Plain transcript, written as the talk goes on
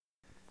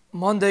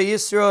Monday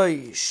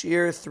Yisroi,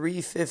 Shiur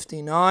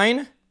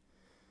 359.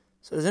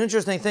 So there's an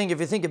interesting thing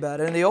if you think about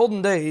it. In the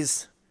olden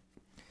days,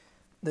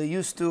 they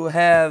used to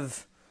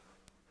have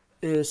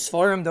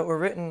Sfarim that were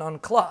written on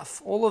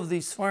cloth. All of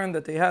these Sfarim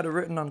that they had are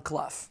written on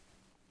cloth.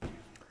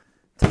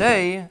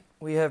 Today,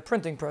 we have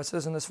printing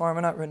presses and the Sfarim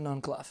are not written on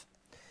cloth.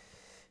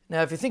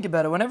 Now, if you think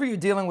about it, whenever you're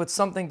dealing with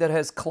something that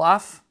has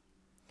cloth,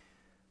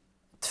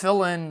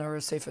 tefillin or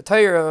a Sefer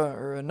Torah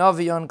or a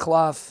Navi on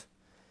cloth,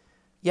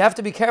 you have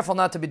to be careful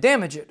not to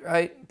damage it,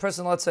 right? A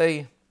person, let's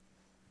say,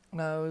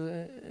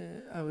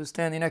 I was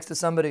standing next to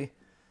somebody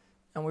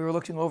and we were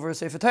looking over a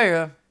Sefer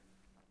Torah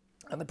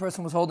and the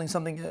person was holding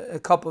something, a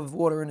cup of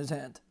water in his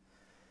hand.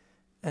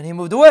 And he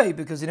moved away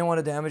because he didn't want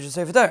to damage the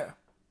Sefer Torah.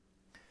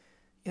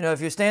 You know,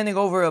 if you're standing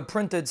over a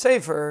printed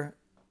Sefer,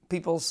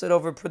 people sit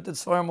over printed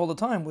Sfarim all the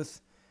time with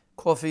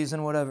coffees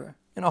and whatever.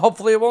 You know,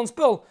 hopefully it won't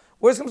spill.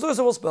 Worst comes to worst,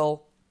 it will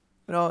spill.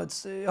 You know,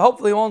 it's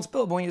hopefully it won't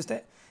spill. But when you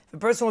stand, if a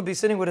person would be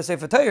sitting with a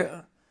Sefer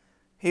Torah,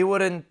 he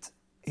wouldn't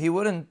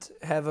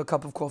have a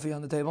cup of coffee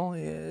on the table.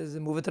 He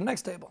move it to the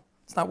next table.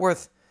 It's not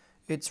worth.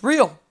 It's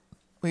real.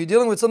 When you're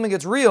dealing with something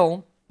that's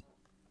real,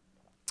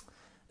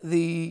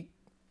 the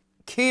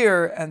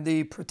care and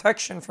the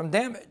protection from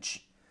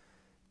damage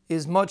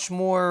is much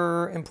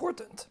more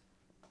important.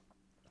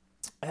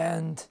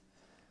 And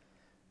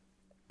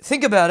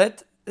think about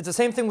it. It's the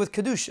same thing with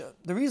Kedusha.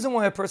 The reason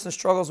why a person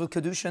struggles with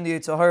Kedusha and the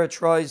Yetzer Hara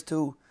tries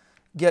to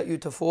get you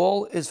to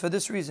fall is for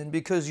this reason,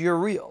 because you're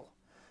real.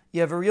 You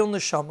have a real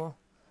neshama.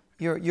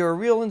 You're a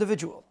real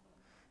individual.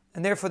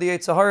 And therefore the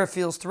Yetzer Hara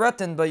feels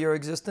threatened by your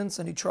existence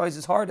and he tries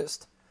his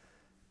hardest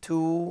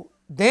to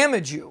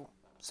damage you.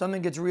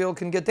 Something gets real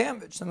can get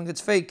damaged. Something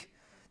gets fake,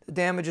 the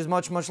damage is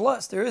much, much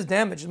less. There is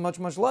damage, much,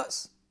 much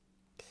less.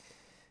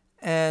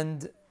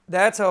 And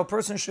that's how a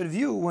person should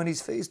view when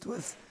he's faced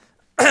with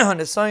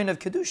a sign of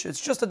Kedusha.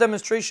 It's just a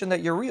demonstration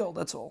that you're real,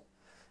 that's all.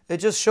 It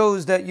just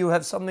shows that you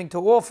have something to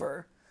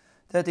offer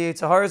that the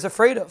Yetzer Hara is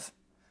afraid of.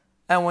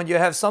 And when you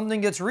have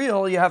something that's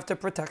real, you have to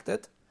protect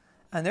it.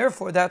 And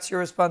therefore, that's your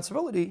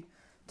responsibility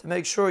to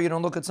make sure you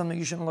don't look at something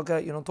you shouldn't look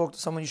at, you don't talk to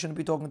someone you shouldn't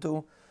be talking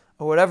to,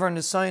 or whatever in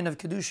the sign of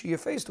Kedusha you're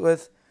faced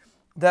with.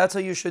 That's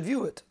how you should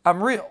view it.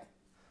 I'm real.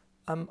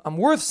 I'm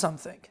worth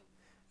something.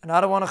 And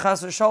I don't want to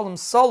chas v'shalom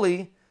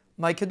sully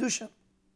my Kedusha.